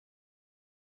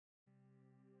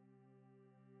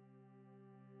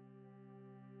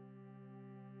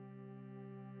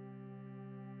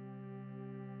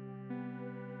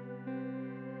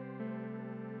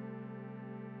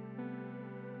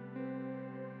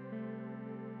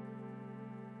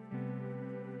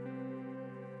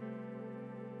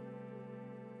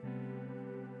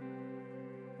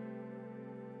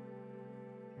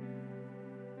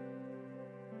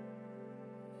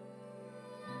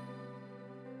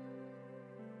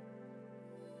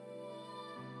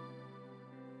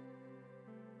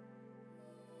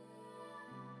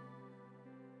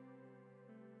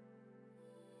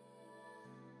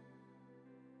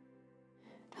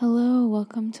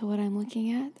Welcome to What I'm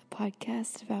Looking At, the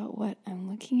podcast about what I'm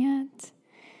looking at.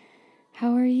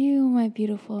 How are you, my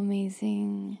beautiful,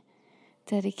 amazing,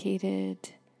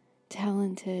 dedicated,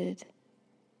 talented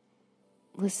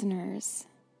listeners?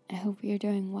 I hope you're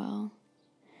doing well.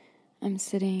 I'm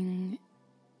sitting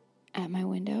at my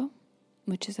window,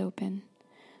 which is open.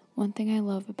 One thing I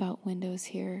love about windows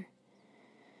here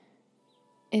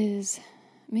is,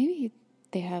 maybe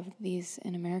they have these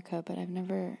in America, but I've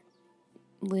never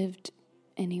lived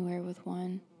anywhere with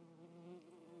one.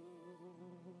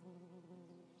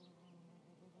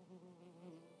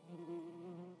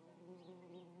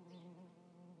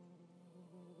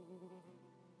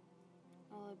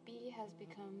 Well, a bee has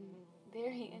become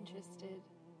very interested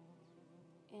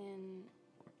in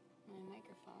my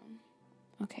microphone.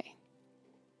 Okay.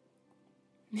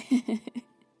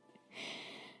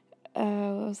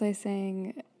 What was I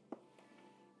saying?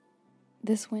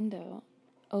 This window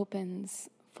opens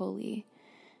fully,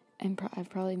 and I've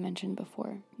probably mentioned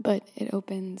before, but it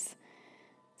opens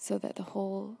so that the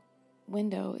whole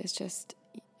window is just,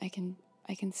 I can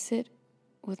sit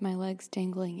with my legs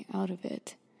dangling out of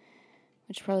it,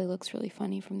 which probably looks really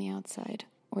funny from the outside,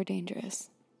 or dangerous,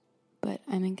 but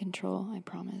I'm in control, I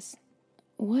promise.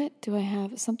 What do I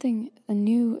have? A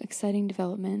new exciting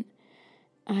development.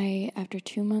 I, after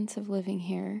 2 months of living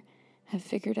here, have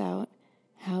figured out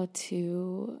how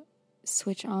to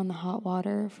switch on the hot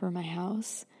water for my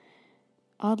house.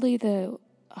 Oddly, the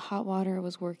hot water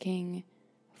was working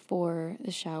for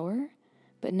the shower,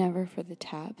 but never for the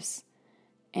taps,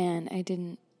 and I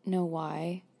didn't know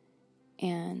why.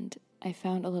 And I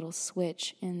found a little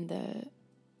switch in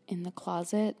the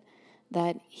closet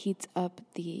that heats up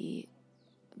the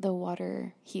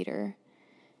water heater.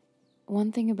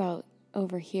 One thing about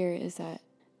over here is that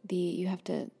you have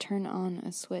to turn on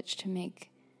a switch to make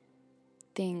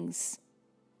things,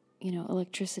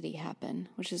 electricity happen,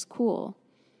 which is cool.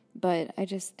 But I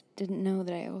just didn't know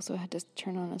that I also had to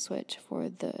turn on a switch for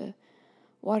the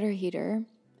water heater.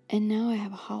 And now I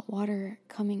have hot water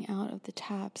coming out of the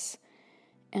taps,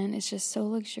 and it's just so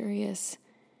luxurious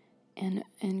and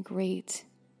great,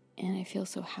 and I feel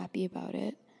so happy about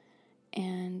it.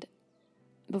 And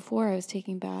before, I was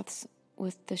taking baths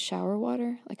with the shower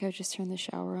water. Like, I would just turn the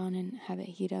shower on and have it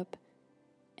heat up,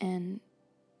 and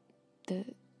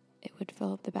it would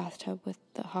fill up the bathtub with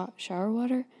the hot shower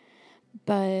water.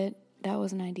 But that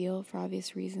wasn't ideal for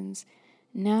obvious reasons.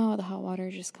 Now the hot water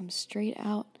just comes straight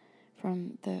out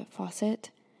from the faucet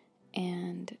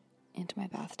and into my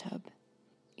bathtub.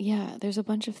 Yeah, there's a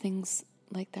bunch of things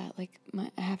like that. Like,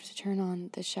 I have to turn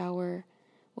on the shower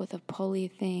with a pulley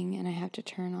thing, and I have to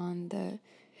turn on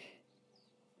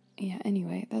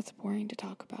anyway, that's boring to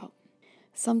talk about.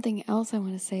 Something else I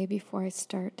want to say before I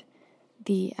start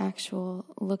the actual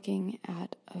looking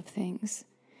at of things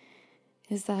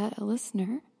is that a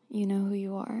listener, you know who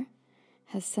you are,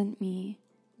 has sent me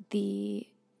the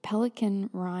pelican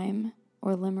rhyme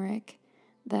or limerick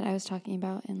that I was talking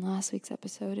about in last week's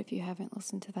episode. If you haven't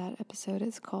listened to that episode,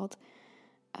 it's called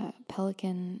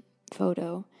Pelican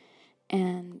Photo.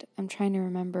 And I'm trying to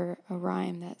remember a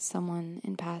rhyme that someone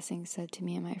in passing said to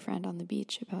me and my friend on the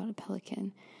beach about a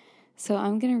pelican. So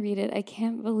I'm going to read it. I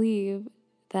can't believe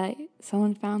that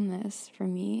someone found this for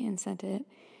me and sent it.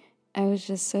 I was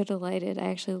just so delighted. I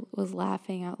actually was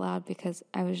laughing out loud because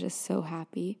I was just so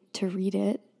happy to read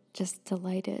it, just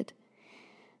delighted.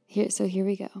 So here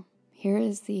we go. Here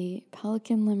is the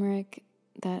pelican limerick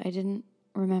that I didn't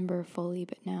remember fully,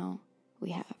 but now we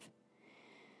have.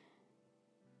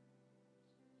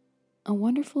 A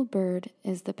wonderful bird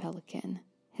is the pelican.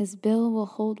 His bill will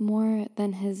hold more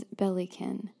than his belly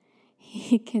can.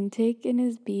 He can take in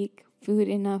his beak food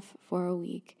enough for a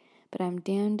week, but I'm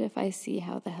damned if I see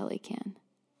how the hell he can.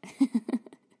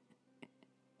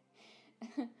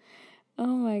 Oh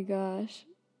my gosh.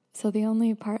 So the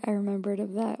only part I remembered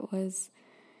of that was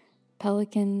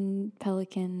pelican,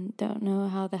 don't know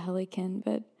how the hell he can,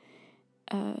 but,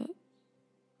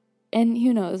 and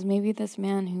who knows, maybe this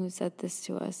man who said this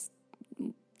to us,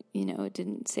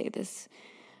 didn't say this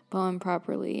poem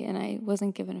properly, and I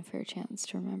wasn't given a fair chance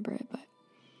to remember it, but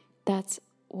that's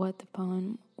what the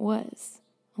poem was.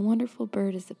 A wonderful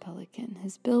bird is the pelican.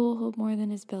 His bill will hold more than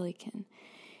his belly can.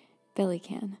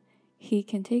 He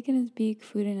can take in his beak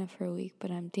food enough for a week, but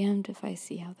I'm damned if I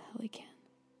see how the hell he can.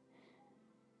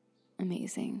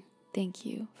 Amazing. Thank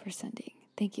you for sending.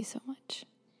 Thank you so much.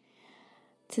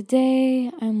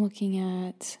 Today I'm looking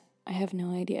at, I have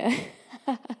no idea.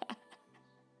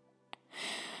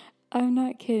 I'm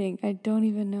not kidding. I don't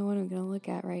even know what I'm going to look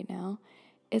at right now.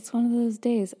 It's one of those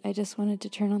days. I just wanted to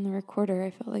turn on the recorder.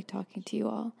 I felt like talking to you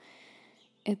all.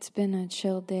 It's been a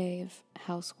chill day of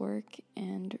housework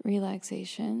and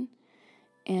relaxation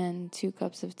and 2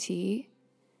 cups of tea,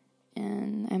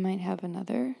 and I might have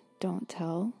another. Don't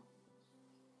tell.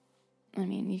 I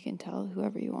mean, you can tell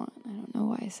whoever you want. I don't know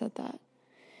why I said that.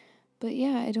 But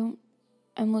yeah, so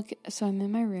I'm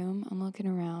in my room, I'm looking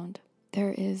around.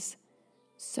 There is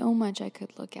so much I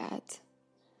could look at.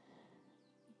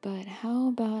 But how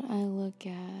about I look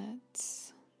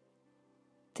at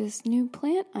this new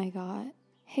plant I got?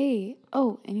 Hey,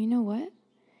 and you know what?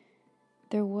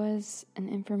 There was an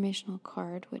informational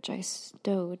card which I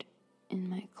stowed in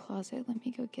my closet. Let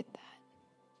me go get that.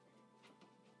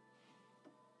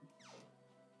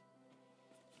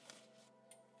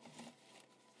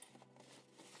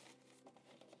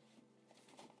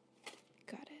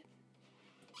 Got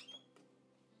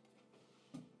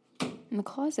it. And the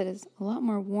closet is a lot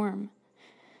more warm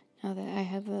now that I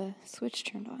have the switch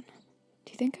turned on.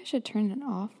 Do you think I should turn it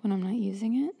off when I'm not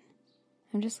using it?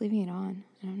 I'm just leaving it on.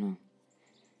 I don't know.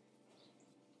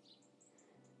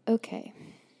 Okay.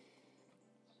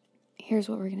 Here's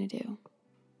what we're going to do.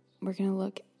 We're going to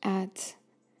look at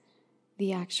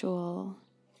the actual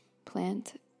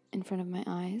plant in front of my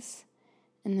eyes.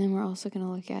 And then we're also going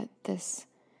to look at this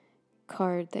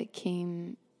card that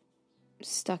came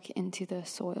stuck into the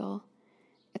soil.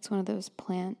 It's one of those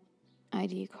plant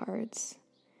ID cards.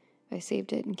 I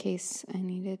saved it in case I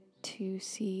needed to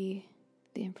see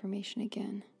the information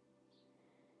again.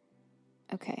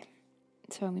 Okay,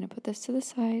 so I'm going to put this to the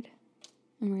side,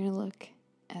 and we're going to look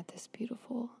at this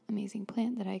beautiful, amazing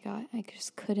plant that I got. I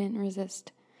just couldn't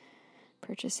resist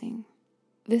purchasing.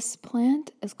 This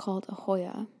plant is called a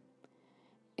Hoya.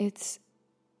 It's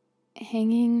a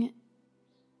hanging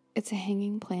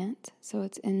plant, so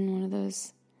it's in one of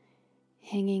those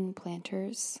hanging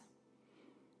planters.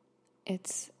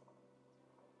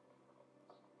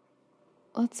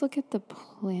 Let's look at the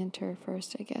planter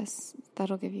first, I guess.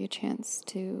 That'll give you a chance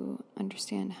to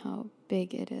understand how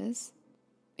big it is.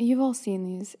 You've all seen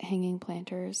these hanging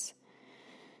planters.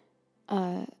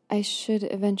 I should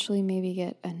eventually maybe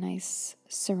get a nice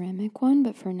ceramic one,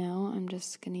 but for now I'm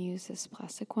just going to use this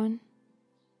plastic one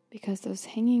because those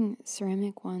hanging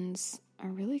ceramic ones are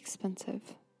really expensive.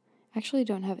 I actually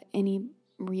don't have any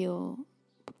real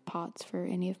pots for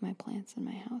any of my plants in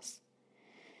my house.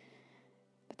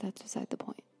 But that's beside the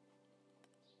point.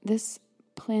 This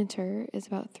planter is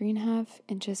about 3.5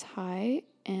 inches high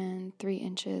and 3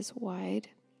 inches wide.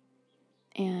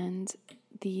 And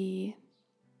the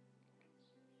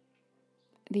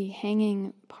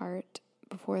hanging part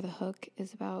before the hook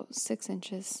is about 6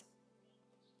 inches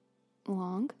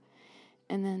long.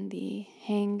 And then the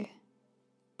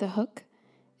hook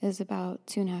is about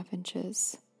 2.5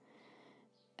 inches.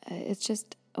 It's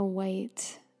just a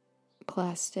white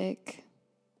plastic,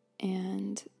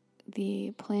 and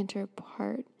the planter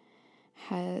part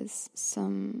has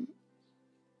some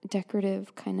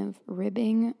decorative kind of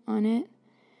ribbing on it.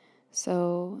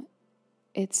 So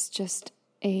it's just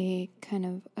a kind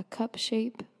of a cup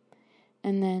shape,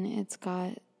 and then it's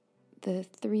got the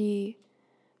 3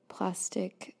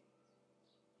 plastic,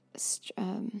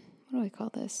 what do I call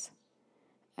this?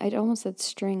 I almost said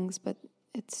strings, but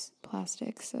it's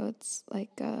plastic, so it's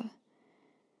like a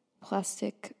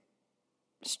plastic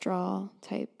straw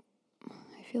type.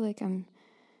 I feel like I'm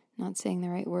not saying the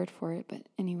right word for it, but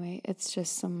anyway, it's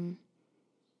just some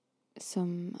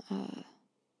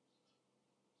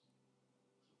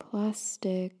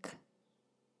plastic,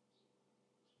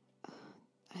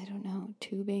 I don't know,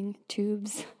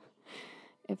 tubes.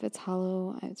 If it's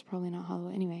hollow, it's probably not hollow.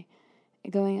 Anyway,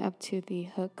 going up to the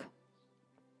hook,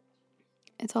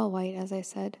 it's all white, as I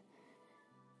said.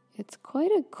 It's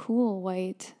quite a cool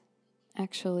white,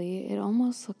 actually. It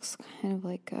almost looks kind of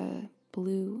like a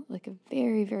blue, like a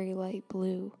very, very light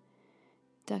blue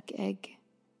duck egg.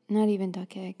 Not even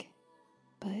duck egg,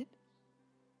 but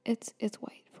it's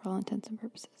white for all intents and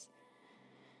purposes.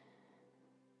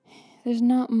 There's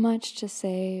not much to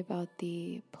say about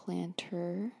the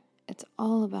planter. It's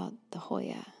all about the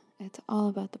Hoya. It's all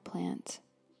about the plant.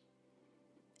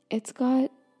 It's got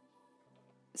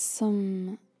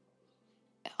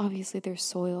obviously there's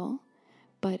soil,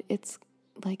 but it's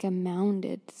like a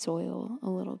mounded soil a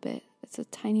little bit. It's a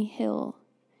tiny hill,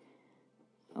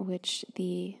 which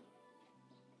the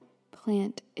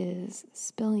plant is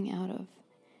spilling out of.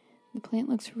 The plant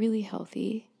looks really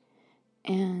healthy,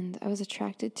 and I was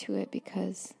attracted to it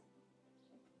because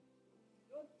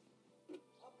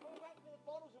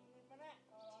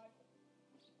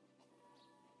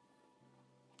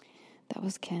that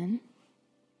was Ken.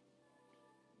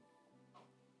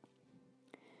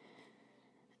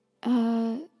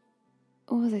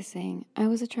 What was I was saying? I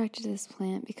was attracted to this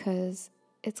plant because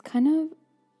it's kind of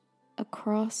a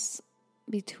cross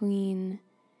between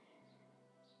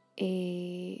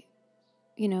a,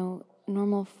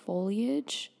 normal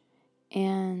foliage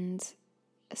and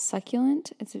a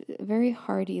succulent. It's a very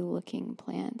hardy looking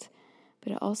plant,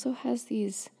 but it also has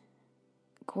these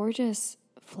gorgeous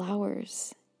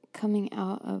flowers coming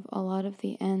out of a lot of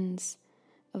the ends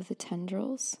of the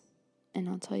tendrils, and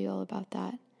I'll tell you all about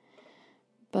that.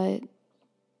 But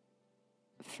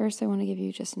first I want to give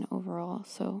you just an overall.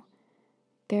 So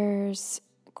there's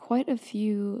quite a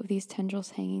few of these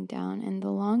tendrils hanging down, and the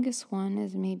longest one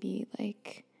is maybe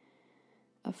like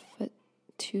a foot,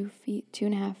 2 feet,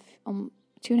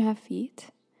 2.5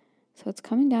 feet. So it's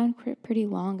coming down pretty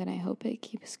long, and I hope it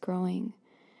keeps growing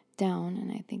down,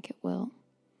 and I think it will.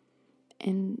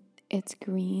 And it's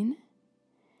green.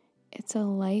 It's a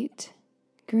light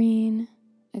green,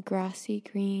 a grassy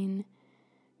green.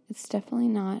 It's definitely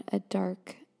not a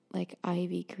dark, like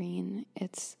ivy green.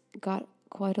 It's got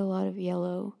quite a lot of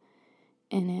yellow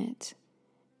in it,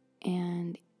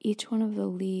 and each one of the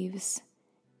leaves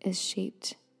is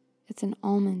shaped. It's an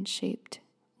almond-shaped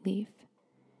leaf,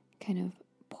 kind of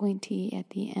pointy at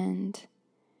the end,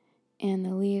 and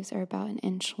the leaves are about 1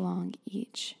 inch long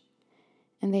each,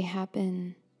 and they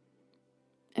happen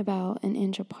about 1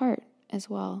 inch apart as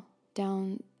well,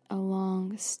 down a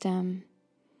long stem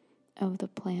of the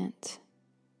plant.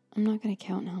 I'm not going to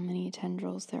count how many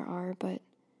tendrils there are, but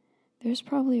there's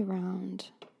probably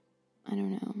around,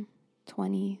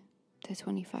 20 to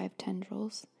 25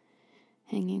 tendrils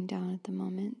hanging down at the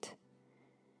moment.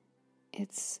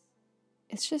 It's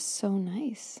just so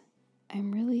nice.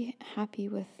 I'm really happy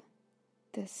with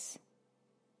this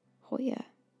Hoya.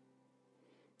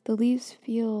 The leaves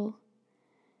feel,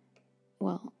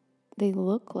 they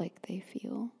look like they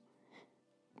feel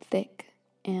thick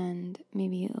and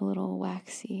maybe a little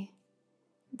waxy.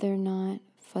 They're not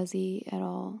fuzzy at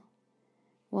all.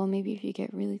 Well, maybe if you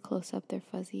get really close up, they're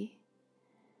fuzzy.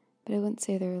 But I wouldn't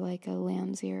say they're like a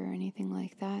lamb's ear or anything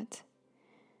like that.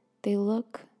 They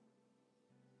look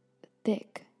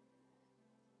thick.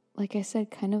 Like I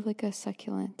said, kind of like a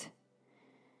succulent.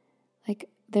 Like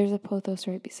there's a pothos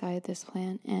right beside this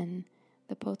plant, and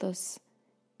the pothos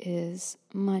is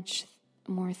much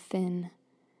more thin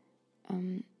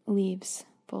leaves,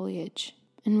 foliage.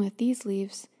 And with these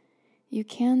leaves, you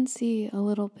can see a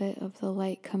little bit of the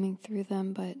light coming through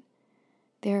them, but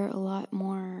they're a lot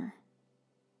more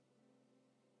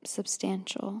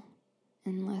substantial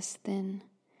and less thin.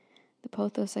 The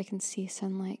pothos, I can see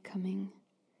sunlight coming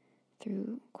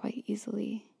through quite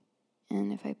easily,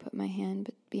 and if I put my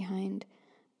hand behind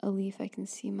a leaf, I can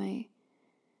see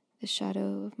the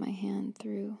shadow of my hand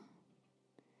through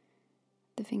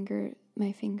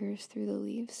my fingers through the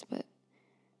leaves. But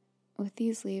with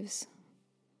these leaves,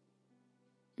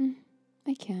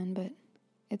 I can, but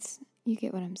you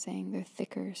get what I'm saying. They're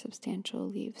thicker, substantial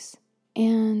leaves.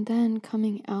 And then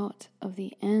coming out of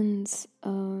the ends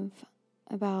of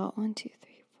about 1, 2,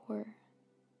 3, 4, 6,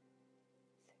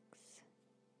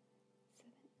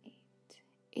 7,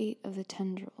 8 of the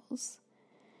tendrils,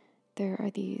 there are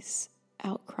these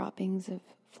outcroppings of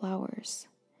flowers.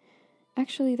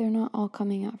 Actually, they're not all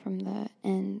coming out from the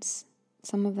ends.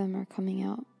 Some of them are coming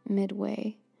out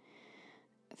midway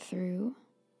through.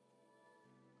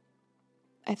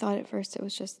 I thought at first it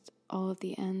was just all of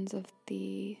the ends of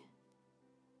the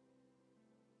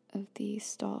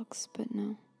stalks, but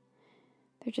no.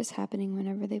 They're just happening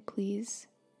whenever they please.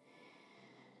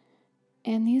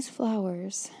 And these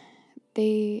flowers,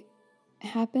 they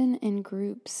happen in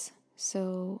groups.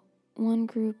 So one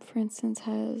group, for instance,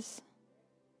 has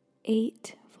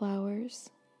 8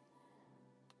 flowers.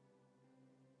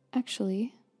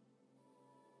 Actually,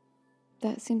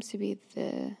 that seems to be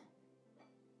the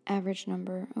average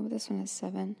number. Oh, this one has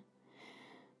 7.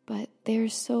 But they're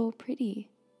so pretty.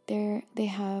 They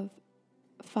have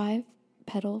 5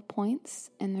 petal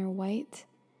points, and they're white.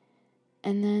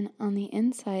 And then on the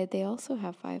inside, they also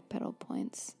have 5 petal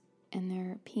points, and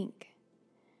they're pink.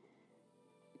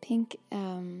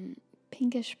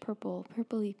 Pinkish purple,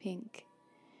 purpley pink.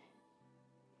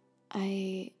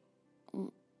 I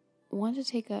want to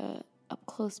take a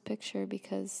up-close picture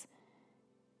because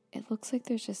it looks like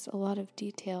there's just a lot of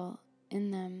detail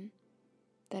in them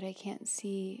that I can't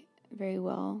see very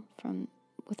well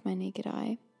with my naked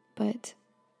eye. But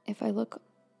if I look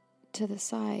to the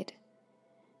side,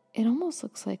 it almost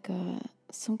looks like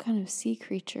some kind of sea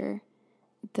creature.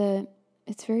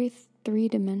 It's very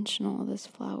 3-dimensional, this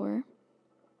flower.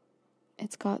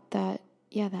 It's got that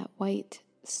white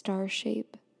star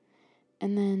shape.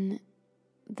 And then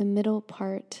the middle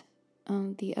part,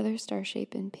 the other star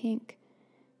shape in pink,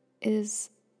 is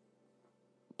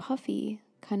puffy,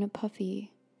 kind of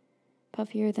puffy,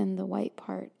 puffier than the white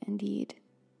part, indeed.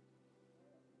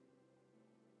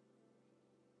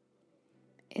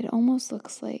 It almost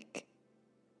looks like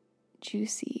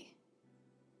juicy,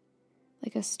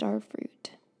 like a star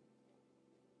fruit,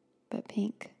 but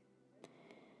pink.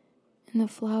 And the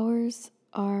flowers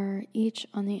are each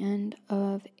on the end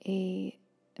of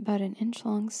about an inch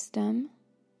long stem,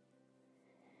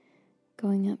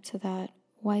 going up to that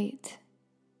white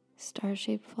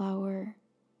star-shaped flower,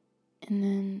 and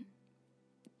then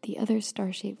the other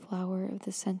star-shaped flower of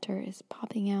the center is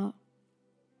popping out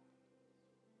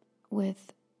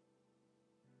with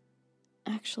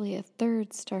actually a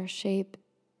third star shape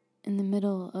in the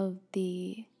middle of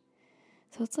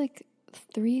so it's like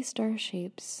 3 star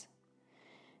shapes,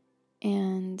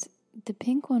 and the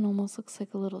pink one almost looks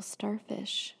like a little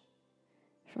starfish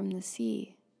from the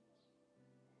sea.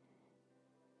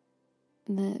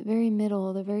 The very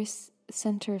middle, the very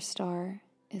center star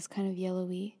is kind of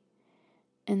yellowy,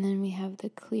 and then we have the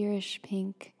clearish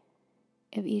pink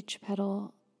of each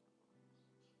petal,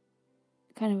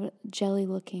 kind of jelly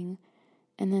looking,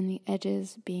 and then the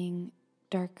edges being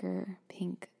darker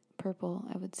pink, purple,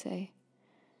 I would say.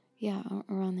 Yeah,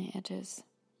 around the edges.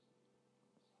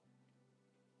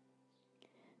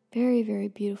 Very, very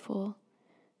beautiful.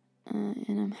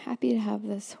 And I'm happy to have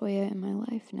this Hoya in my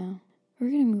life now. We're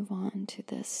going to move on to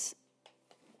this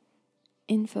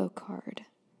info card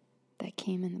that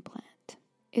came in the plant.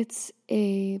 It's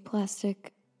a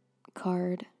plastic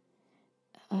card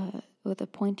with a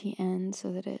pointy end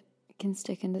so that it can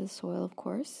stick into the soil, of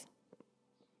course.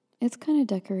 It's kind of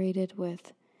decorated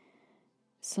with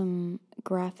some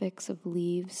graphics of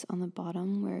leaves on the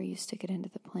bottom where you stick it into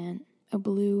the plant. A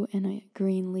blue and a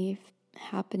green leaf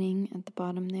happening at the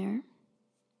bottom there.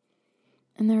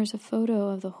 And there's a photo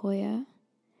of the Hoya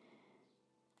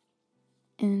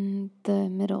in the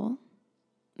middle,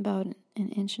 about an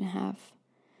inch and a half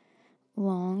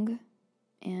long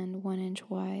and 1 inch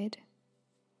wide.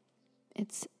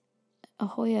 It's a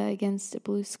Hoya against a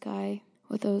blue sky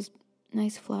with those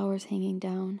nice flowers hanging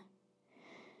down.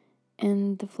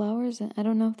 And the flowers, I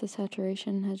don't know if the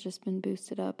saturation has just been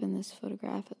boosted up in this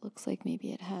photograph. It looks like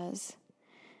maybe it has.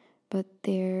 But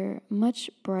they're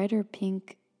much brighter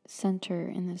pink center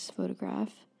in this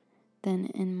photograph than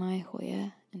in my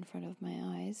Hoya in front of my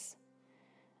eyes,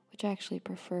 which I actually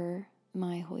prefer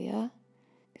my Hoya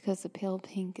because the pale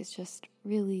pink is just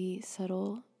really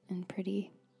subtle and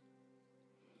pretty.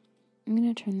 I'm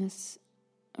going to turn this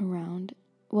around.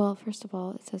 Well, first of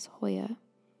all, it says Hoya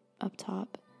up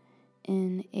top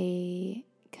in a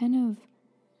kind of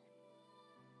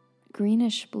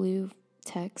greenish blue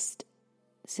text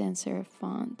sans serif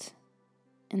font.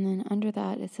 And then under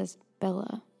that it says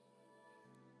Bella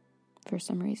for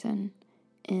some reason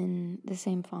in the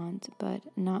same font, but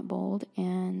not bold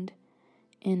and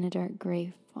in a dark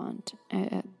gray font,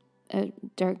 a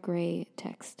dark gray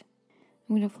text.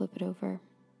 I'm going to flip it over.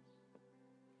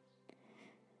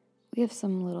 We have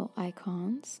some little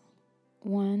icons.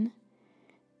 One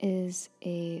is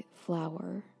a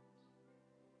flower.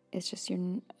 It's just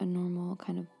a normal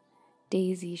kind of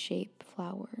daisy shaped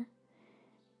flower.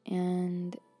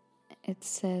 And it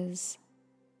says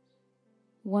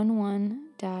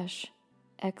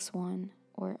 11-X1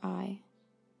 or I.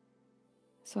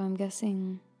 So I'm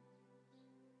guessing,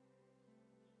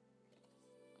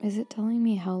 is it telling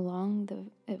me how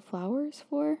long it flowers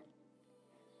for?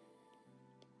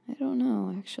 I don't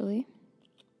know, actually.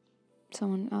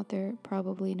 Someone out there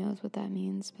probably knows what that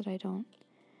means, but I don't.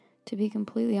 To be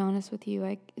completely honest with you,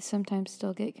 I sometimes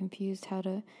still get confused how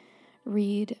to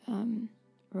read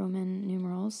Roman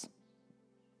numerals.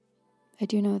 I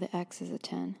do know the X is a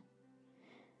 10.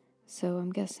 So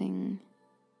I'm guessing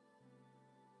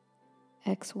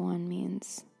X1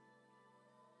 means,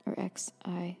 or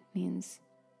XI means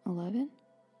 11.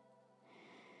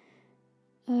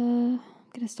 I'm going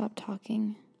to stop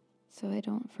talking so I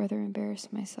don't further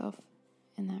embarrass myself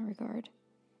in that regard.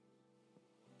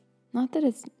 Not that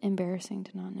it's embarrassing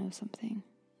to not know something.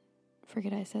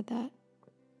 Forget I said that.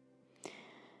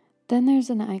 Then there's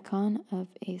an icon of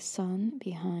a sun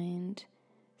behind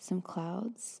some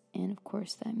clouds, and of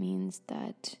course that means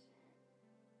that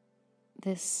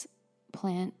this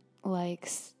plant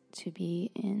likes to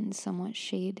be in somewhat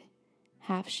shade,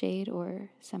 half shade or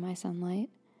semi-sunlight.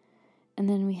 And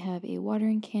then we have a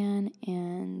watering can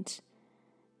and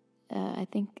I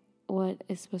think what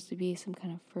is supposed to be some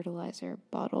kind of fertilizer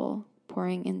bottle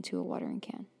pouring into a watering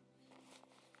can.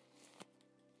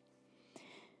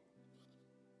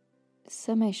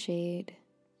 Semi-shade,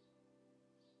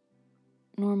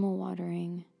 normal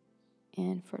watering,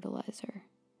 and fertilizer.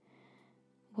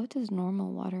 what does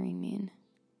normal watering mean?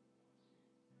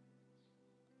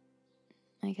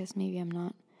 I guess maybe I'm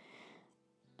not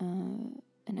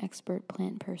an expert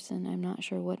plant person. I'm not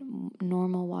sure what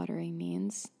normal watering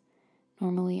means.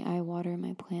 Normally, I water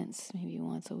my plants maybe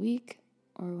once a week,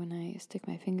 or when I stick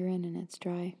my finger in and it's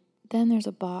dry. Then there's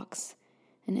a box,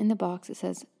 and in the box it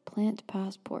says plant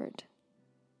passport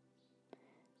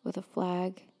with a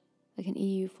flag, like an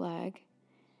EU flag,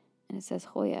 and it says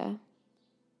Hoya,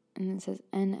 and it says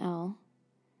NL.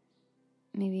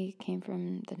 Maybe it came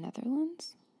from the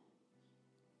Netherlands.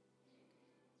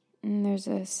 And there's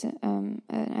an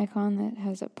icon that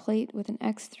has a plate with an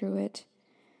X through it.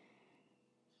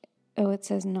 Oh, it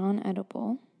says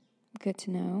non-edible. Good to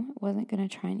know. I wasn't going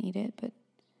to try and eat it, but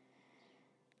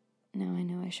now I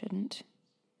know I shouldn't.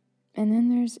 And then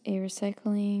there's a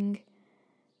recycling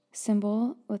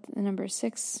symbol with the number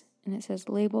 6, and it says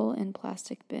label in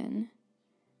plastic bin,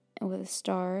 and with a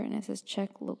star, and it says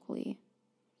check locally.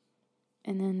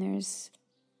 And then there's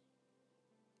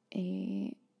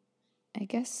a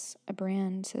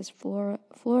brand, says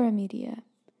Flora Media.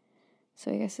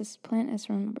 So I guess this plant is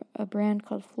from a brand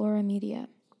called Flora Media.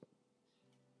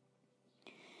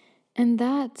 And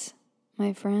that,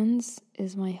 my friends,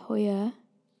 is my Hoya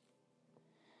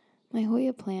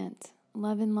plant.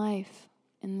 Love and life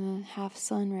in the half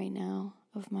sun right now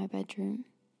of my bedroom.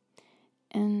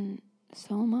 And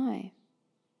so am I.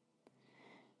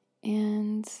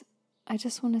 And I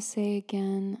just want to say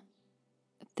again,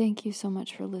 thank you so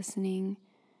much for listening.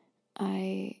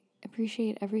 I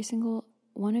appreciate every single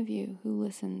one of you who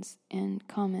listens and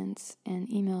comments and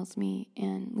emails me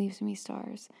and leaves me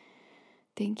stars.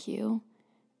 Thank you.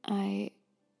 I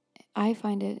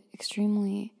find it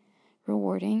extremely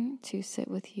rewarding to sit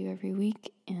with you every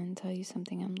week and tell you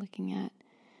something I'm looking at.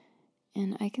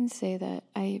 And I can say that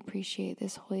I appreciate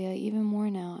this Hoya even more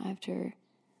now after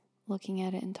looking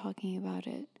at it and talking about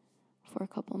it for a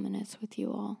couple minutes with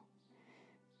you all.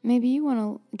 Maybe you want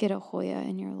to get a Hoya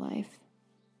in your life.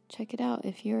 Check it out.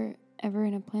 If you're ever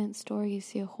in a plant store, you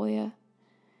see a Hoya,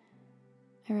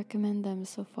 I recommend them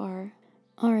so far.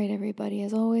 All right, everybody.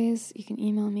 As always, you can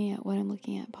email me at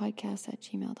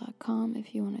whatimlookingatpodcast@gmail.com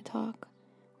if you want to talk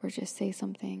or just say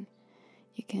something.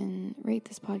 You can rate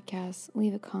this podcast,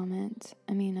 leave a comment.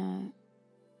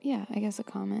 a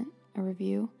comment, a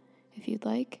review if you'd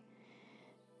like.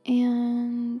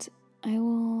 And I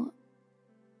will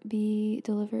be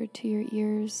delivered to your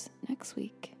ears next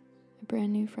week. A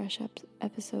brand new fresh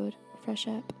episode, fresh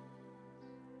ep.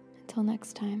 Until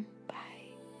next time, bye.